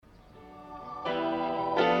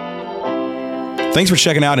Thanks for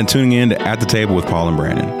checking out and tuning in to At the Table with Paul and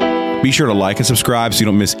Brandon. Be sure to like and subscribe so you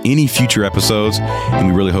don't miss any future episodes, and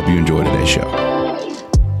we really hope you enjoy today's show.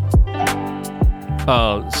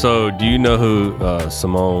 So do you know who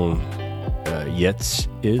Simone Yates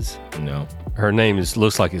is? No. Her name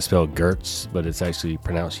looks like it's spelled Gertz, but it's actually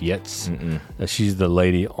pronounced Yates. She's the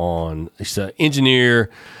lady she's an engineer,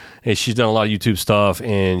 and she's done a lot of YouTube stuff,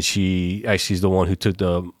 and she actually is the one who took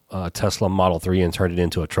the Tesla Model 3 and turned it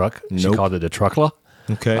into a truck. She called it the Truckla.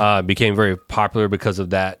 Okay. Became very popular because of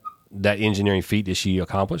that engineering feat that she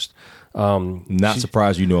accomplished. Not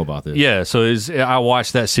surprised you know about this. Yeah, so I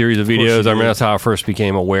watched that series of videos. I mean, that's how I first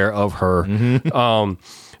became aware of her.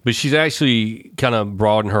 But she's actually kind of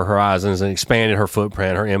broadened her horizons and expanded her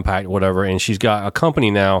footprint, her impact, whatever. And she's got a company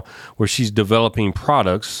now where she's developing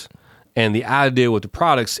products. And the idea with the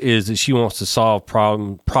products is that she wants to solve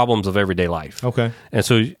problems of everyday life. Okay. And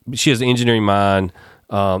so she has an engineering mind.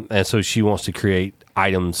 And so she wants to create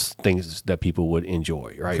items, things that people would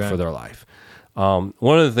enjoy, right, for their life. One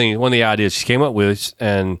of the ideas she came up with,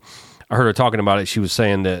 and I heard her talking about it, she was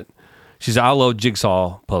saying that she said, I love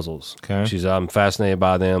jigsaw puzzles. Okay. She said, I'm fascinated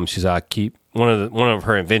by them. She said, one of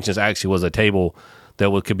her inventions actually was a table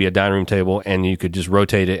that could be a dining room table, and you could just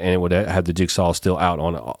rotate it, and it would have the jigsaw still out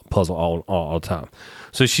on a puzzle all the time.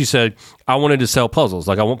 So she said, I wanted to sell puzzles.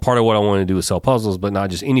 Like, part of what I wanted to do is sell puzzles, but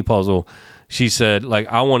not just any puzzle. She said, like,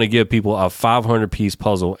 I want to give people a 500-piece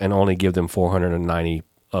puzzle and only give them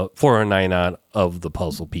 499 of the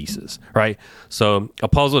puzzle pieces, right? So a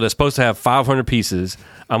puzzle that's supposed to have 500 pieces,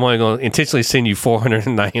 I'm only going to intentionally send you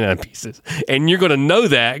 499 pieces. And you're going to know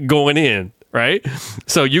that going in, right?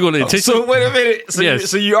 So you're going to intentionally... So wait a minute.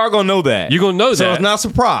 So you are going to know that. You're going to know that. So it's not a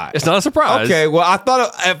surprise. It's not a surprise. Okay, well, I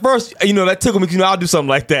thought at first, that took me, I'll do something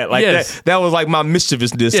like that. Like that was like my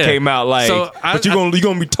mischievousness came out. Like, so but you're going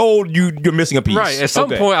to be told you're missing a piece. Right. At some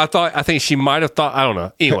point, I think she might have thought, I don't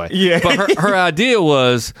know. Anyway. Yeah. But her idea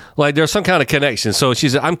was, like, there's some kind of connection. So she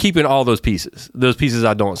said, I'm keeping all those pieces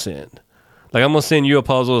I don't send. Like, I'm going to send you a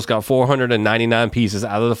puzzle. It's got 499 pieces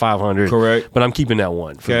out of the 500. Correct. But I'm keeping that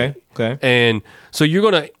one. Okay. And so you're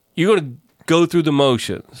going to go through the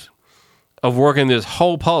motions of working this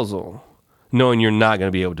whole puzzle knowing you're not going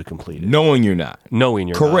to be able to complete it. Knowing you're not.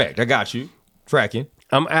 Correct. I got you. Tracking.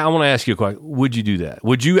 I want to ask you a question. Would you do that?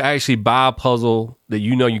 Would you actually buy a puzzle that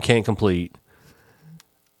you know you can't complete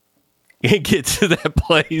and get to that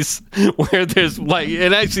place where there's like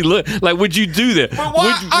it actually look like? Would you do that? But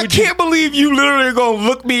why? I can't believe you literally gonna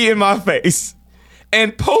look me in my face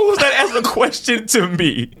and pose that as a question to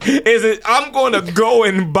me. Is it I'm going to go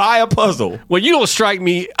and buy a puzzle? Well, you don't strike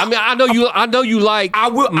me. I mean, I know you like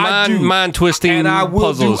mind twisting, and I will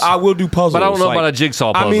puzzles. I will do puzzles, but I don't know about a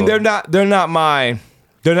jigsaw puzzle. I mean, they're not my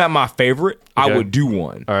favorite. Okay. I would do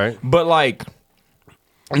one. All right, but like,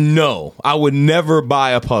 no, I would never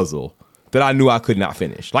buy a puzzle that I knew I could not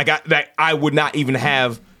finish. Like I would not even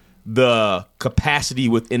have the capacity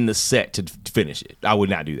within the set to finish it. I would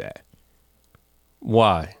not do that.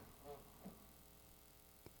 Why?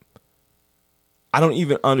 I don't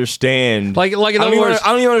even understand. Like in other words,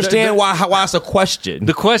 I don't even understand why it's a question.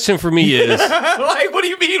 The question for me is like, what do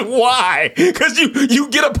you mean why? Because you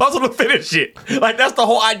get a puzzle to finish it. Like, that's the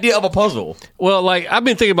whole idea of a puzzle. Well, like, I've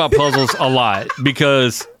been thinking about puzzles a lot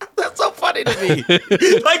because that's so funny to me.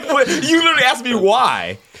 Like, you literally asked me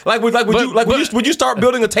why. Would you start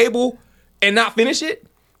building a table and not finish it?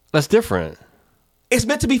 That's different. It's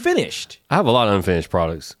meant to be finished. I have a lot of unfinished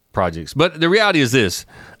projects, but the reality is this.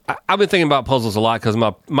 I've been thinking about puzzles a lot because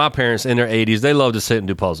my parents in their 80s, they love to sit and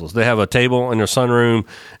do puzzles. They have a table in their sunroom,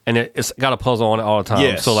 and it's got a puzzle on it all the time.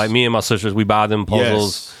 Yes. So, like, me and my sisters, we buy them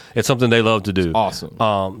puzzles. Yes. It's something they love to do. Awesome.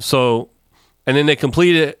 And then they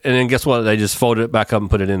complete it, and then guess what? They just fold it back up and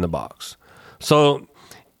put it in the box. So,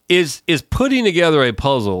 is putting together a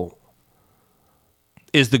puzzle,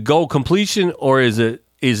 is the goal completion, or is it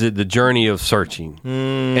the journey of searching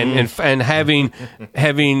and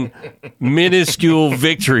having minuscule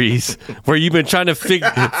victories where you've been trying to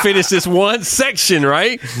finish this one section,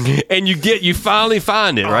 right? And you finally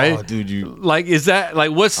find it, right? Oh, dude, like, is that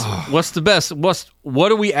like what's the best?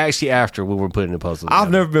 What are we actually after when we're putting the puzzle together?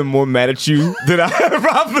 I've never been more mad at you than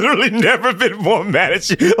I've literally never been more mad at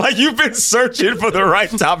you. Like, you've been searching for the right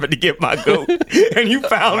topic to get my goat, and you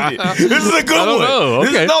found it. This is a good one. Know.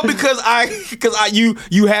 Okay. Because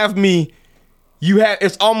you have me.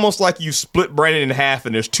 It's almost like you split Brandon in half,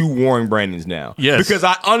 and there's two warring Brandons now. Yes, because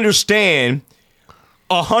I understand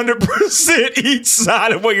 100% each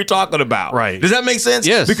side of what you're talking about. Right? Does that make sense?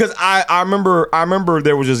 Yes. Because I remember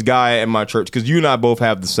there was this guy at my church, because you and I both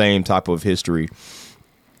have the same type of history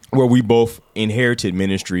where we both inherited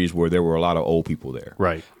ministries where there were a lot of old people there.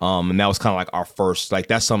 Right. And that was kind of like our first, like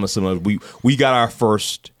that's some of we got our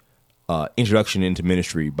first introduction into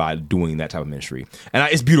ministry by doing that type of ministry. And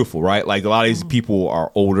it's beautiful, right? Like a lot of these people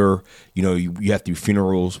are older, you know, you have to do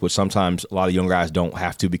funerals, which sometimes a lot of young guys don't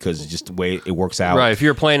have to because it's just the way it works out. Right. If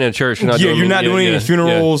you're playing in a church, you're not doing any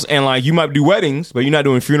funerals, and like you might do weddings, but you're not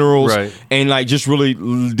doing funerals, right. And like just really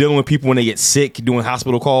dealing with people when they get sick, doing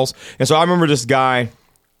hospital calls. And so I remember this guy,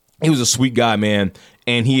 he was a sweet guy, man,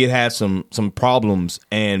 and he had some problems,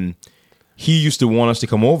 and he used to want us to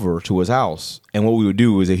come over to his house, and what we would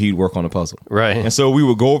do is that he'd work on a puzzle. Right. And so we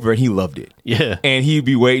would go over, and he loved it. Yeah. And he'd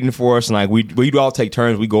be waiting for us, and like we'd all take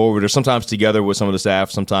turns. We go over there, sometimes together with some of the staff,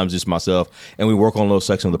 sometimes just myself, and we work on a little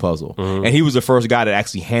section of the puzzle. Mm-hmm. And he was the first guy that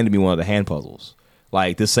actually handed me one of the hand puzzles.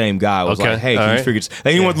 Like this same guy was like, "Hey, can you figure this?"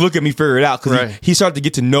 And he wanted to look at me, figure it out, because he started to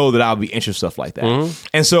get to know that I would be interested in stuff like that. Mm-hmm.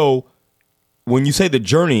 And so when you say the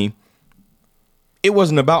journey, it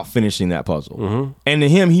wasn't about finishing that puzzle. Mm-hmm. And to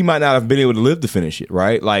him, he might not have been able to live to finish it,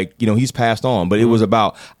 right? Like, you know, he's passed on, but it was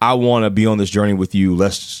about, I want to be on this journey with you.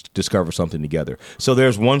 Let's discover something together. So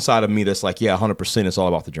there's one side of me that's like, yeah, 100% it's all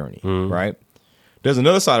about the journey, right? There's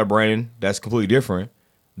another side of Brandon that's completely different,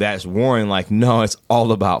 that's worrying like, no, it's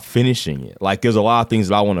all about finishing it. Like there's a lot of things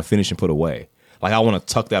that I want to finish and put away. Like I want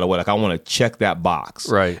to tuck that away. Like I want to check that box.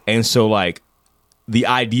 Right. And so like the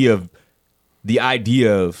idea of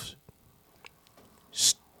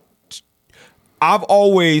I've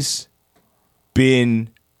always been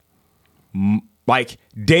like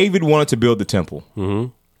David wanted to build the temple,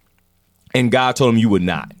 and God told him you would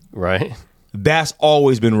not. Right. That's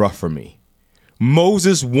always been rough for me.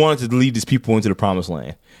 Moses wanted to lead his people into the promised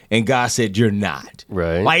land, and God said you're not.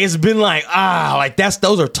 Right. Like it's been like like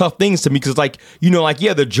those are tough things to me, because like, you know, like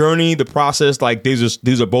yeah, the journey, the process, like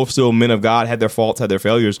these are both still men of God, had their faults, had their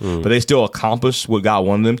failures, but they still accomplished what God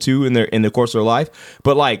wanted them to in the course of their life.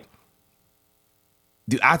 But like,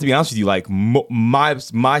 dude, I have to be honest with you, like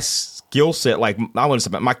my skill set, like I want to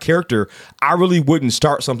say my character, I really wouldn't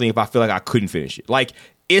start something if I feel like I couldn't finish it. Like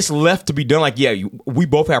it's left to be done. Like yeah, we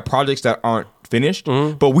both have projects that aren't finished,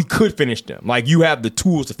 but we could finish them. Like you have the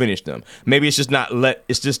tools to finish them. Maybe it's just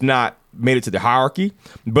not made it to the hierarchy.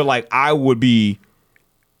 But like it'd be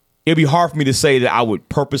hard for me to say that I would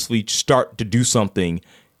purposely start to do something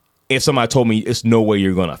if somebody told me it's no way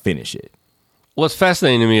you're gonna finish it. What's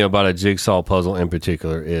fascinating to me about a jigsaw puzzle in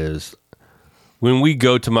particular is when we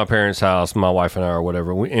go to my parents' house, my wife and I or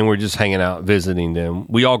whatever, and we're just hanging out, visiting them,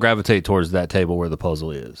 we all gravitate towards that table where the puzzle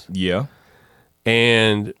is. Yeah.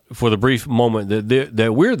 And for the brief moment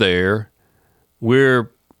that we're there, we're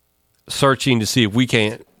searching to see if we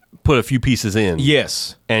can't put a few pieces in.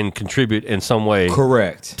 Yes. And contribute in some way.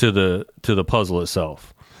 Correct. To the puzzle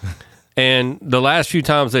itself. And the last few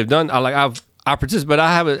times they've done, I participate, but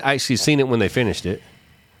I haven't actually seen it when they finished it.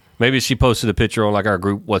 Maybe she posted a picture on like our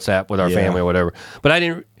group WhatsApp with our family or whatever. But I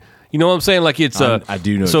didn't. You know what I'm saying? Like it's I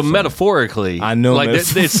do know. So metaphorically, I know. Like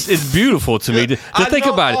it's beautiful to me to think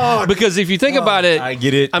about it, because if you think about it, I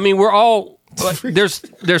get it. I mean, we're all like, there's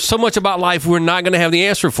so much about life we're not going to have the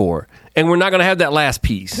answer for, and we're not going to have that last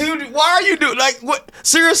piece. Dude, why are you doing like what?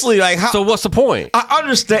 Seriously, like how? So what's the point? I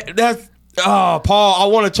understand that. Oh, Paul,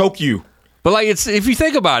 I want to choke you. But like it's if you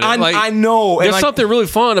think about it, I know there's like, something really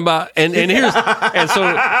fun about and here's and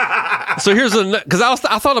so here's because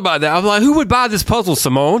I thought about that. I'm like, who would buy this puzzle,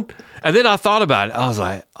 Simone? And then I thought about it. I was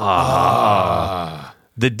like,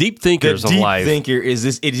 the deep thinkers of life. The deep thinker is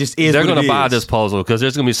this. It just is. They're going to buy this puzzle because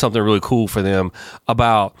there's going to be something really cool for them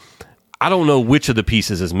about. I don't know which of the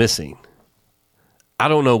pieces is missing. I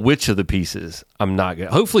don't know which of the pieces I'm not going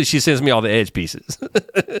to. Hopefully she sends me all the edge pieces.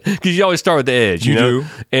 Because you always start with the edge, you know? Do.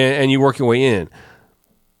 And you work your way in.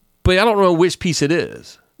 But I don't know which piece it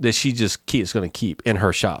is that she just is going to keep in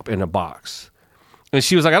her shop, in a box. And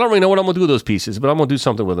she was like, I don't really know what I'm going to do with those pieces, but I'm going to do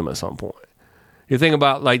something with them at some point. You think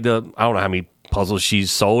about like I don't know how many puzzles she's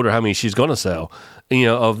sold or how many she's going to sell, you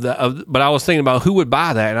know, but I was thinking about who would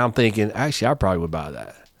buy that. And I'm thinking, actually, I probably would buy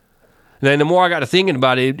that. And then the more I got to thinking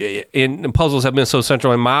about it, and puzzles have been so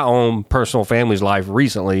central in my own personal family's life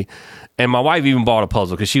recently. And my wife even bought a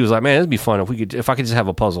puzzle because she was like, "Man, it'd be fun if I could just have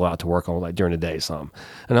a puzzle out to work on like during the day, or something."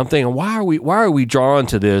 And I'm thinking, why are we drawn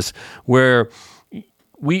to this where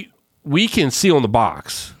we can see on the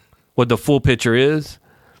box what the full picture is,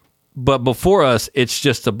 but before us, it's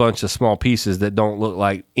just a bunch of small pieces that don't look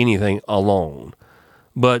like anything alone,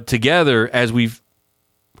 but together as we've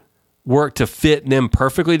work to fit them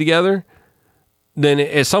perfectly together, then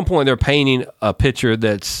at some point they're painting a picture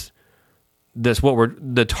that's what we're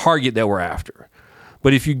the target that we're after.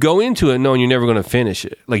 But if you go into it knowing you're never going to finish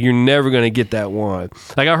it, like you're never going to get that one.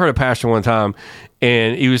 Like I heard a pastor one time,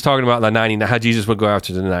 and he was talking about the 99, how Jesus would go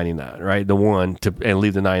after the 99, right? The one and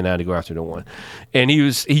leave the 99 to go after the one. And he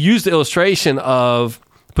used the illustration of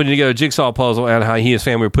putting together a jigsaw puzzle and how he and his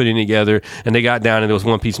family were putting it together, and they got down and there was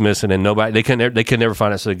one piece missing, and they could never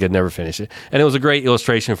find it, so they could never finish it. And it was a great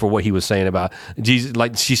illustration for what he was saying about Jesus.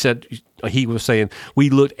 Like she said, he was saying, we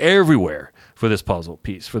looked everywhere for this puzzle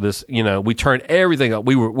piece, for this, we turned everything up.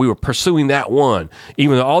 We were pursuing that one,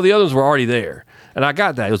 even though all the others were already there. And I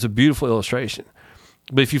got that. It was a beautiful illustration.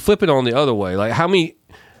 But if you flip it on the other way, like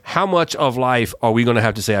how much of life are we going to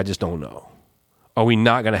have to say, I just don't know? Are we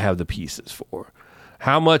not going to have the pieces for?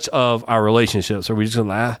 How much of our relationships are we just going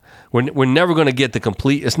to, we're never going to get the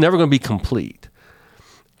complete, it's never going to be complete.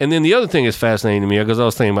 And then the other thing is fascinating to me, because I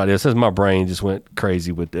was thinking about this, as my brain just went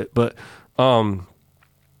crazy with it. But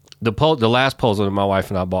the last puzzle that my wife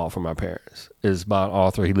and I bought for my parents is by an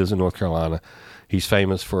author. He lives in North Carolina. He's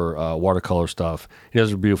famous for watercolor stuff. He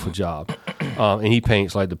does a beautiful job. And he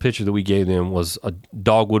paints, like the picture that we gave them was a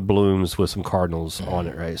dogwood blooms with some cardinals on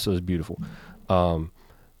it, right? So it's beautiful.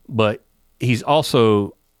 But he's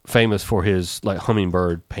also famous for his like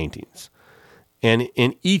hummingbird paintings. And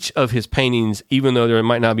in each of his paintings, even though there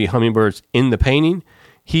might not be hummingbirds in the painting,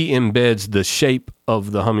 he embeds the shape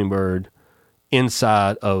of the hummingbird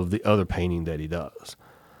inside of the other painting that he does.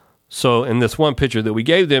 So in this one picture that we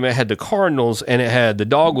gave them, it had the cardinals and it had the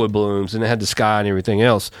dogwood blooms and it had the sky and everything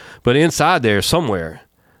else. But inside there somewhere,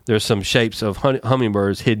 there's some shapes of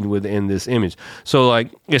hummingbirds hidden within this image. So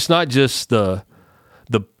like, it's not just the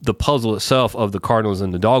puzzle itself of the cardinals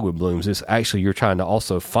and the dogwood blooms. It's actually, you're trying to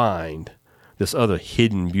also find this other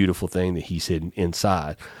hidden beautiful thing that he's hidden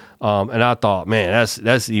inside. And I thought, man,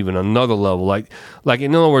 that's even another level. Like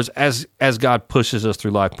in other words, as God pushes us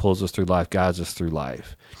through life, pulls us through life, guides us through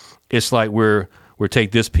life, it's like we're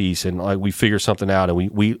take this piece and like we figure something out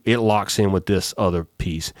and it locks in with this other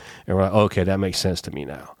piece, and we're like, okay, that makes sense to me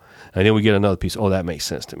now. And then we get another piece. Oh, that makes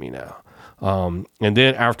sense to me now. And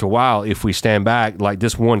then after a while, if we stand back, like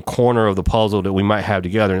this one corner of the puzzle that we might have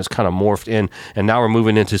together, and it's kind of morphed in, and now we're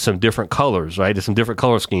moving into some different colors, right? There's some different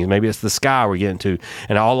color schemes. Maybe it's the sky we're getting to,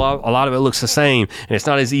 and a lot of it looks the same, and it's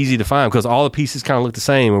not as easy to find because all the pieces kind of look the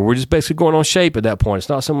same, and we're just basically going on shape at that point. It's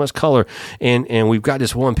not so much color, and we've got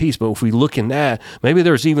this one piece, but if we look in that, maybe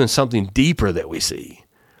there's even something deeper that we see.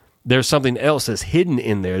 There's something else that's hidden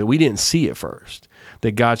in there that we didn't see at first,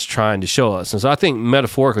 that God's trying to show us. And so I think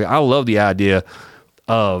metaphorically, I love the idea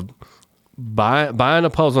of buying a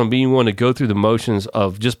puzzle and being willing to go through the motions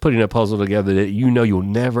of just putting a puzzle together that you'll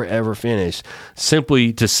never, ever finish,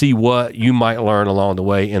 simply to see what you might learn along the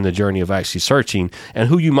way in the journey of actually searching, and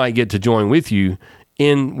who you might get to join with you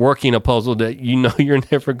in working a puzzle that you're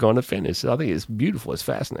never going to finish. So I think it's beautiful. It's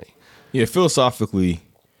fascinating. Yeah, philosophically,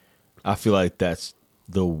 I feel like that's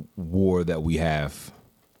the war that we have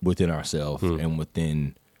within ourselves and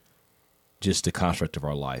within just the construct of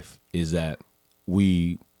our life, is that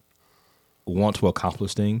we want to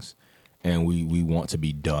accomplish things and we want to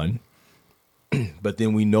be done. But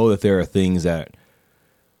then we know that there are things that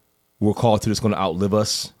we're called to that's going to outlive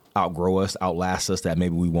us, outgrow us, outlast us, that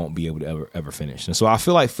maybe we won't be able to ever finish. And so I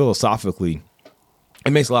feel like philosophically, it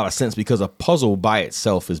makes a lot of sense, because a puzzle by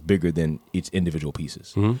itself is bigger than its individual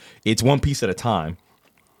pieces. It's one piece at a time,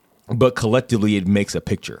 but collectively it makes a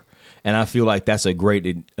picture. And I feel like that's a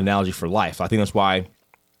great analogy for life. I think that's why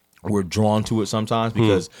we're drawn to it sometimes,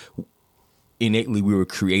 because innately we were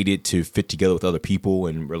created to fit together with other people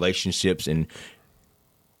and relationships, and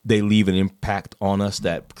they leave an impact on us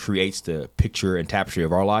that creates the picture and tapestry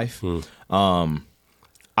of our life.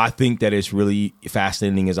 I think that it's really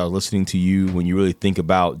fascinating as I was listening to you, when you really think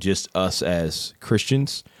about just us as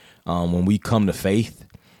Christians, when we come to faith,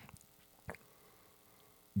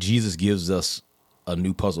 Jesus gives us a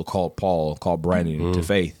new puzzle called Brandon to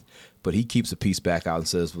faith, but he keeps a piece back out and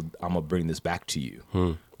says, well, I'm gonna bring this back to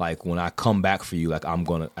you. Like when I come back for you, like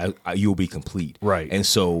you'll be complete. Right. And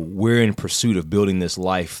so we're in pursuit of building this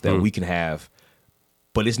life that we can have,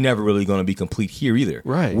 but it's never really going to be complete here either.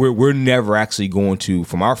 Right. We're never actually going to,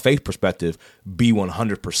 from our faith perspective, be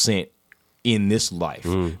 100% in this life.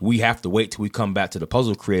 We have to wait till we come back to the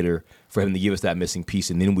puzzle creator for him to give us that missing piece,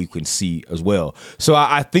 and then we can see as well. So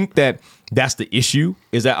I think that that's the issue,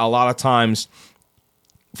 is that a lot of times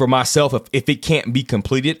for myself, if it can't be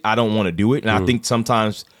completed, I don't want to do it. And I think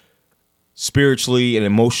sometimes spiritually and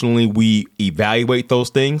emotionally we evaluate those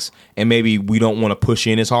things, and maybe we don't want to push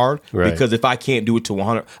in as hard, because if I can't do it to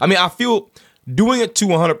 100, I feel doing it to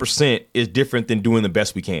 100% is different than doing the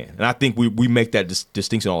best we can. And I think we make that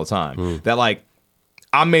distinction all the time. That like,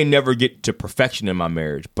 I may never get to perfection in my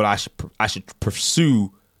marriage, but I should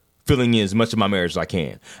pursue filling in as much of my marriage as I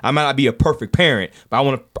can. I might not be a perfect parent, but I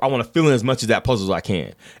want to fill in as much of that puzzle as I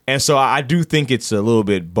can. And so I do think it's a little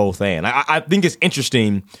bit both and. I think it's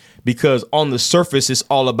interesting because on the surface it's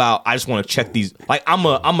all about I just want to check these. Like I'm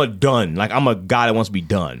a done. Like I'm a guy that wants to be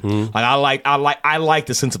done. Mm-hmm. Like I like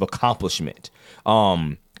the sense of accomplishment.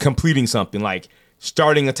 Completing something, like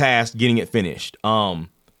starting a task, getting it finished. But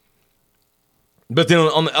then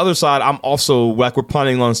on the other side, I'm also like we're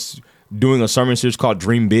planning on doing a sermon series called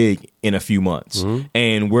Dream Big in a few months. Mm-hmm.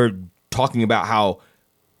 And we're talking about how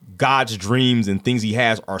God's dreams and things he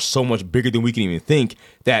has are so much bigger than we can even think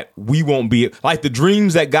that we won't be like the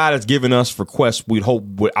dreams that God has given us for Quest, we'd hope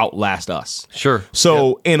would outlast us. Sure.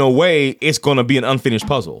 So in a way, it's going to be an unfinished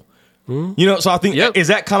puzzle. Mm-hmm. You know, so I think is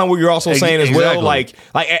that kind of what you're also saying as well? Like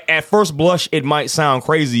at first blush, it might sound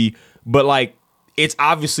crazy, but like it's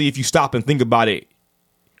obviously if you stop and think about it,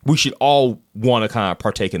 we should all want to kind of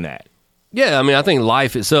partake in that. Yeah, I mean, I think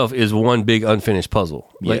life itself is one big unfinished puzzle.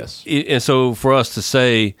 Yes. And so for us to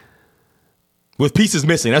say... With pieces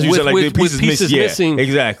missing. That's what you said, like the pieces missing. Yeah,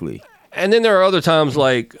 exactly. And then there are other times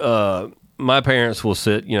like my parents will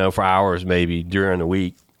sit, for hours maybe during the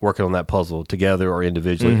week working on that puzzle together or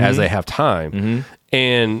individually as they have time. Mm-hmm.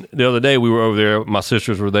 And the other day we were over there, my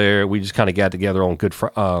sisters were there, we just kind of got together on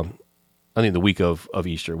I think the week of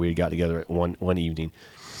Easter, we got together at one evening.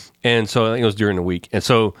 And so I think it was during the week. And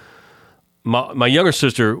so my younger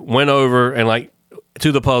sister went over and like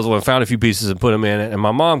to the puzzle and found a few pieces and put them in it. And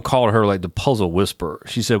my mom called her like the puzzle whisperer.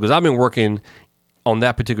 She said, because I've been working on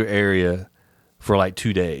that particular area for like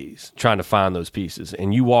 2 days trying to find those pieces.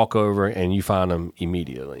 And you walk over and you find them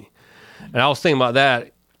immediately. And I was thinking about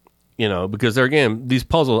that, because there again, these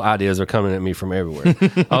puzzle ideas are coming at me from everywhere.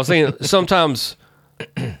 I was thinking sometimes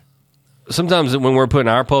when we're putting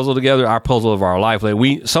our puzzle together, our puzzle of our life,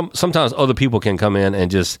 like sometimes other people can come in and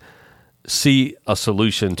just see a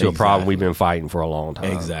solution to a problem we've been fighting for a long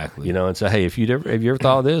time. Exactly. And say, hey, have you ever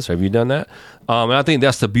thought of this? Or have you done that? And I think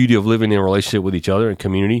that's the beauty of living in a relationship with each other and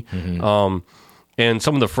community. Mm-hmm. And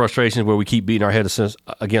some of the frustrations where we keep beating our head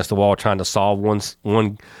against the wall trying to solve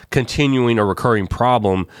one continuing or recurring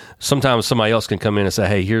problem, sometimes somebody else can come in and say,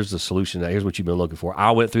 hey, here's the solution. Here's what you've been looking for.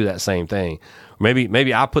 I went through that same thing.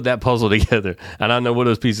 Maybe I put that puzzle together and I know what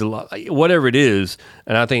those pieces whatever it is,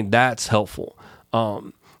 and I think that's helpful.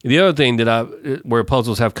 The other thing where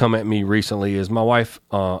puzzles have come at me recently is my wife,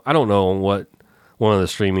 I don't know on what one of the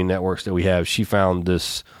streaming networks that we have, she found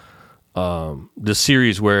this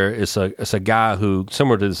series where it's a guy who,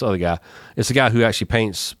 similar to this other guy, it's a guy who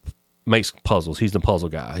actually makes puzzles. He's the puzzle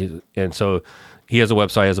guy. And so he has a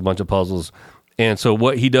website, has a bunch of puzzles. And so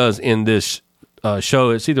what he does in this show,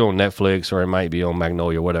 it's either on Netflix or it might be on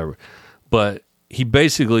Magnolia or whatever, but he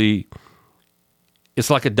basically... It's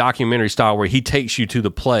like a documentary style where he takes you to the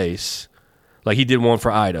place, like he did one for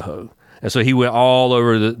Idaho. And so he went all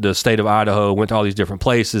over the state of Idaho, went to all these different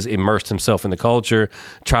places, immersed himself in the culture,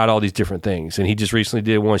 tried all these different things. And he just recently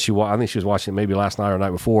did one, I think she was watching it maybe last night or the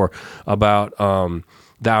night before, about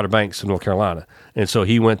the Outer Banks of North Carolina. And so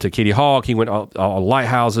he went to Kitty Hawk, he went all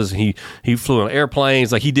lighthouses, he flew on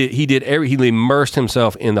airplanes, like he immersed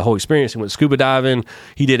himself in the whole experience. He went scuba diving,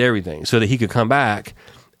 he did everything so that he could come back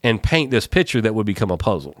and paint this picture that would become a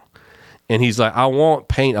puzzle. And he's like, I won't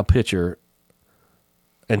paint a picture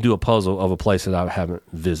and do a puzzle of a place that I haven't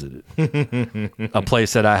visited, a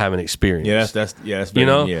place that I haven't experienced. That's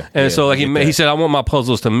very, And so like he said, I want my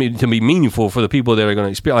puzzles to be meaningful for the people that are going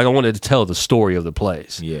to experience. Like I wanted to tell the story of the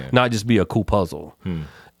place, not just be a cool puzzle.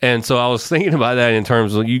 And so I was thinking about that in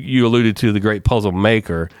terms of you alluded to the great puzzle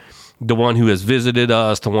maker. The one who has visited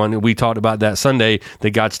us, the one we talked about that Sunday, that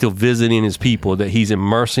God's still visiting his people, that he's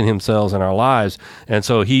immersing himself in our lives. And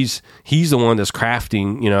so he's the one that's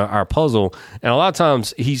crafting, our puzzle. And a lot of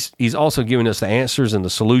times he's also giving us the answers and the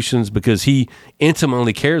solutions because he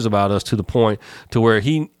intimately cares about us to the point to where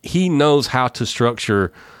he knows how to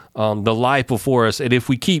structure the life before us. And if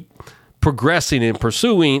we keep progressing and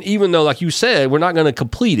pursuing, even though, like you said, we're not going to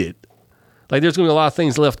complete it, like there's going to be a lot of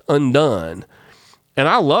things left undone. And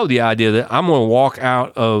I love the idea that I'm going to walk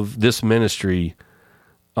out of this ministry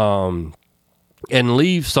and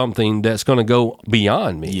leave something that's going to go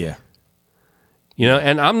beyond me. Yeah.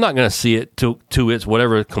 And I'm not going to see it to its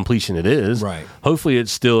whatever completion it is. Right. Hopefully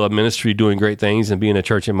it's still a ministry doing great things and being a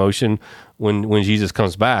church in motion when Jesus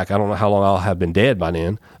comes back. I don't know how long I'll have been dead by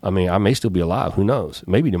then. I mean, I may still be alive. Who knows?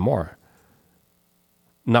 Maybe tomorrow.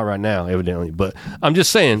 Not right now, evidently, but I'm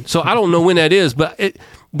just saying. So I don't know when that is, but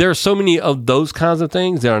there are so many of those kinds of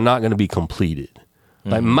things that are not going to be completed. Mm-hmm.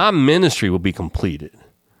 Like my ministry will be completed.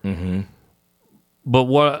 Mm-hmm. But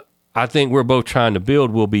what I think we're both trying to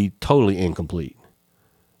build will be totally incomplete.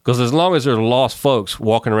 Because as long as there are lost folks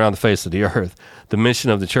walking around the face of the earth, the mission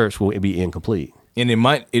of the church will be incomplete. And it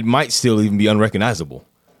might still even be unrecognizable.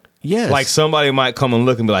 Yes. Like somebody might come and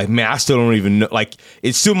look and be like, man, I still don't even know. Like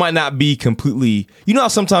it still might not be completely, you know how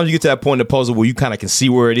sometimes you get to that point in the puzzle where you kind of can see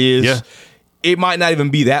where it is? Yeah. It might not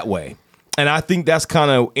even be that way. And I think that's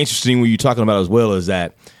kind of interesting what you're talking about as well, is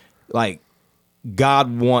that like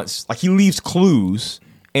God wants, like he leaves clues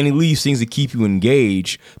and he leaves things to keep you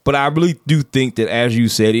engaged. But I really do think that, as you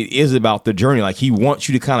said, it is about the journey. Like he wants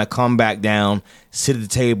you to kind of come back down, sit at the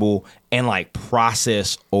table and like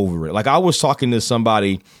process over it. Like I was talking to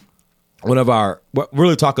somebody,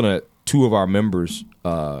 really talking to two of our members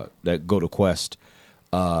that go to Quest.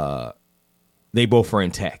 They both are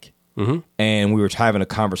in tech. Mm-hmm. And we were having a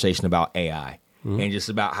conversation about AI and just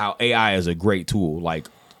about how AI is a great tool, like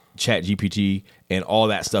ChatGPT and all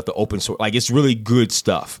that stuff, the open source. Like it's really good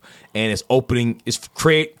stuff. And it's for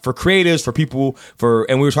creatives, for people,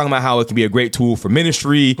 and we were talking about how it can be a great tool for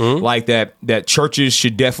ministry, like that churches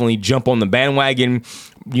should definitely jump on the bandwagon,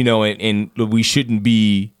 you know, and we shouldn't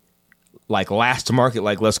be like last to market,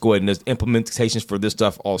 like let's go ahead and there's implementations for this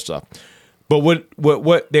stuff, all stuff. But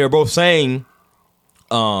what they were both saying,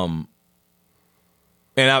 the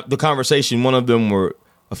conversation, one of them were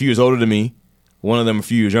a few years older than me, one of them a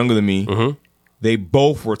few years younger than me. Mm-hmm. They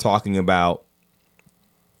both were talking about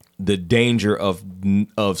the danger of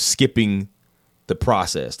skipping the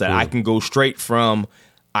process. That I can go straight from,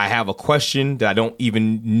 I have a question that I don't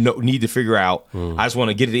even need to figure out. I just want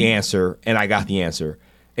to get the answer, and I got the answer.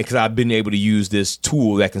 Because I've been able to use this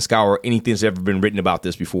tool that can scour anything that's ever been written about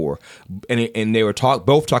this before. And they were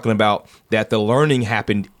both talking about that the learning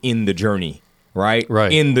happened in the journey, right?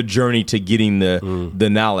 In the journey to getting the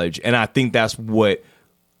knowledge. And I think that's what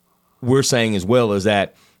we're saying as well, is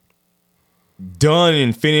that done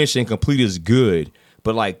and finished and complete is good.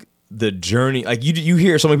 But like the journey, like you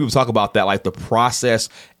hear so many people talk about that, like the process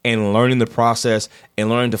and learning the process and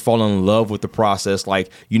learning to fall in love with the process. Like,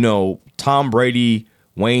 you know, Tom Brady,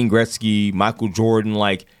 Wayne Gretzky, Michael Jordan,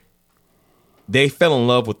 like they fell in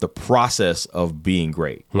love with the process of being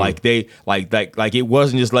great. Like they like it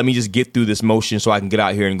wasn't just let me just get through this motion so I can get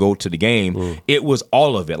out here and go to the game. It was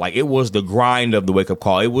all of it. Like it was the grind of the wake up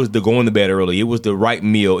call. It was the going to bed early. It was the right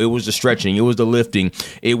meal. It was the stretching. It was the lifting.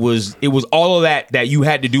 It was all of that you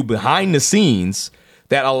had to do behind the scenes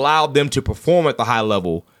that allowed them to perform at the high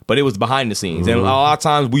level. But it was behind the scenes, and a lot of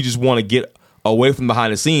times we just want to get away from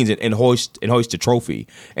behind the scenes and hoist the trophy.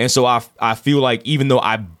 And so I feel like even though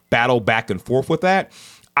I battle back and forth with that,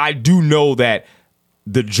 I do know that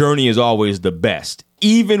the journey is always the best,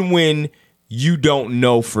 even when you don't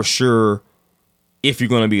know for sure if you're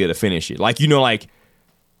going to be able to finish it. Like, you know, like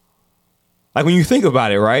when you think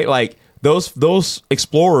about it, right? Like those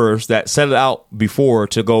explorers that set it out before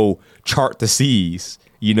to go chart the seas,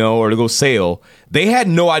 you know, or to go sail, they had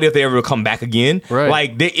no idea if they ever would come back again. Right.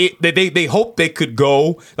 Like they hoped they could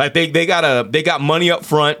go. Like they got money up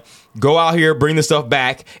front, go out here, bring the stuff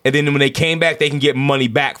back, and then when they came back, they can get money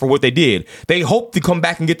back for what they did. They hoped to come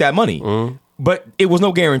back and get that money, but it was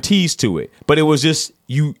no guarantees to it. But it was just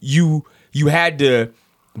you had to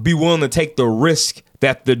be willing to take the risk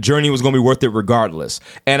that the journey was going to be worth it regardless.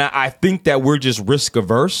 And I think that we're just risk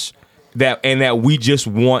averse. That we just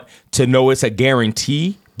want to know it's a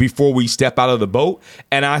guarantee before we step out of the boat.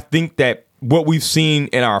 And I think that what we've seen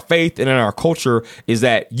in our faith and in our culture is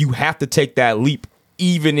that you have to take that leap,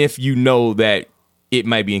 even if you know that it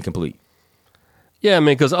might be incomplete. Yeah, I mean,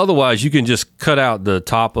 because otherwise you can just cut out the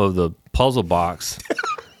top of the puzzle box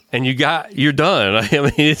and you're done. I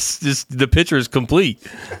mean, it's just the picture is complete.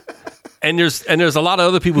 And there's a lot of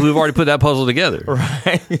other people who've already put that puzzle together.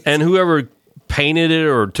 Right. And whoever painted it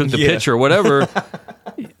or took the picture or whatever,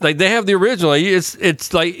 like they have the original.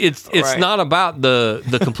 It's right. Not about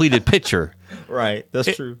the completed picture. Right.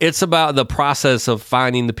 That's true. It's about the process of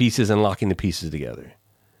finding the pieces and locking the pieces together.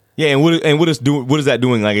 Yeah, and what is that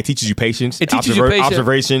doing? Like it teaches you patience. It teaches you patience.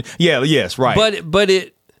 Observation. Yeah. Yes. Right. But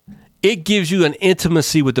it gives you an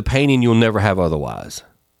intimacy with the painting you'll never have otherwise,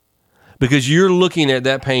 because you're looking at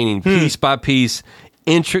that painting piece by piece.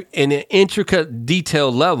 In an intricate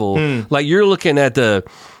detailed level, like you're looking at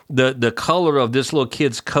the color of this little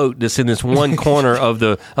kid's coat that's in this one corner of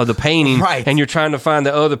the painting, right. And you're trying to find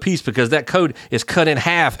the other piece because that coat is cut in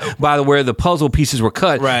half by where the puzzle pieces were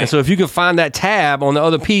cut. Right. And so if you can find that tab on the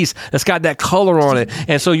other piece that's got that color on it,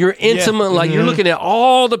 and so you're intimate, like you're looking at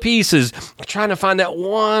all the pieces, trying to find that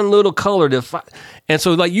one little color and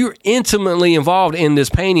so like you're intimately involved in this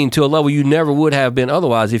painting to a level you never would have been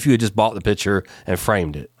otherwise if you had just bought the picture and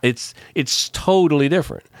framed it. It's totally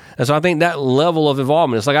different. And so I think that level of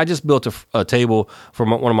involvement, it's like I just built a table for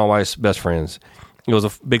one of my wife's best friends. It was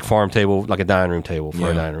a big farm table, like a dining room table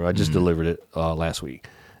for a dining room. I just delivered it last week.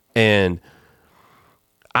 And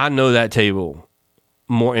I know that table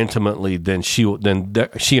more intimately than she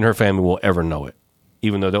and her family will ever know it.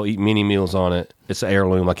 Even though they'll eat many meals on it, it's an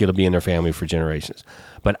heirloom, like it'll be in their family for generations.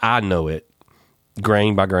 But I know it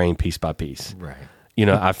grain by grain, piece by piece. Right. You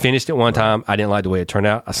know, I finished it one time. I didn't like the way it turned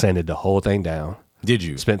out. I sanded the whole thing down. Did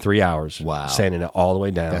you? Spent 3 hours sanding it all the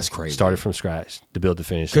way down. That's crazy. Started from scratch to build the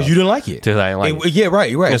finish. Because you didn't like it. Because I didn't like it. Yeah,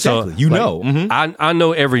 right. Exactly. So, I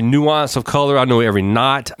know every nuance of color. I know every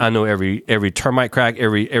knot. I know every termite crack.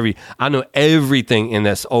 I know everything in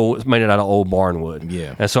this old. It's made it out of old barn wood.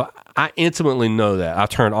 Yeah. And so I intimately know that. I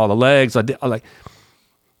turned all the legs. I'll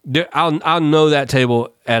know that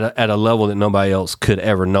table at a level that nobody else could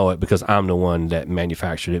ever know it because I'm the one that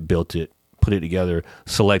manufactured it, built it, put it together,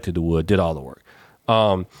 selected the wood, did all the work.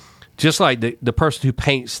 Just like the person who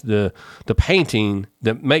paints the painting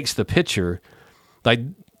that makes the picture, like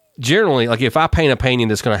generally, like if I paint a painting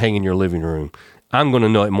that's going to hang in your living room, I'm going to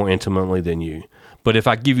know it more intimately than you. But if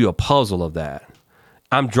I give you a puzzle of that,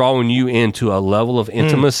 I'm drawing you into a level of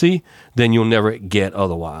intimacy than you'll never get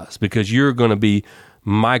otherwise because you're going to be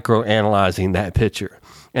micro-analyzing that picture.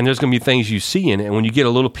 And there's going to be things you see in it. And when you get a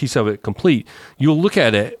little piece of it complete, you'll look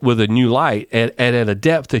at it with a new light at a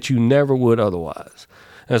depth that you never would otherwise.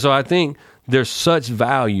 And so I think there's such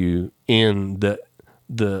value in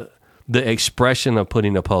the expression of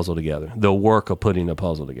putting a puzzle together, the work of putting a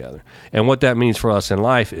puzzle together. And what that means for us in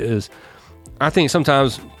life is, I think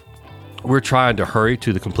sometimes we're trying to hurry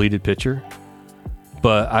to the completed picture.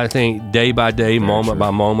 But I think day by day, moment by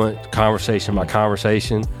moment, conversation by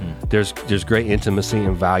conversation, there's great intimacy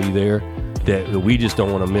and value there that we just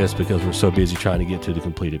don't want to miss because we're so busy trying to get to the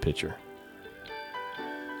completed picture.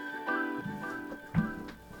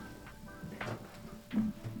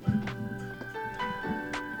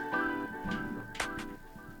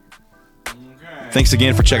 Thanks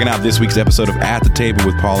again for checking out this week's episode of At the Table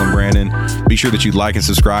with Paul and Brandon. Be sure that you like and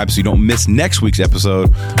subscribe so you don't miss next week's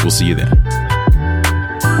episode. We'll see you then.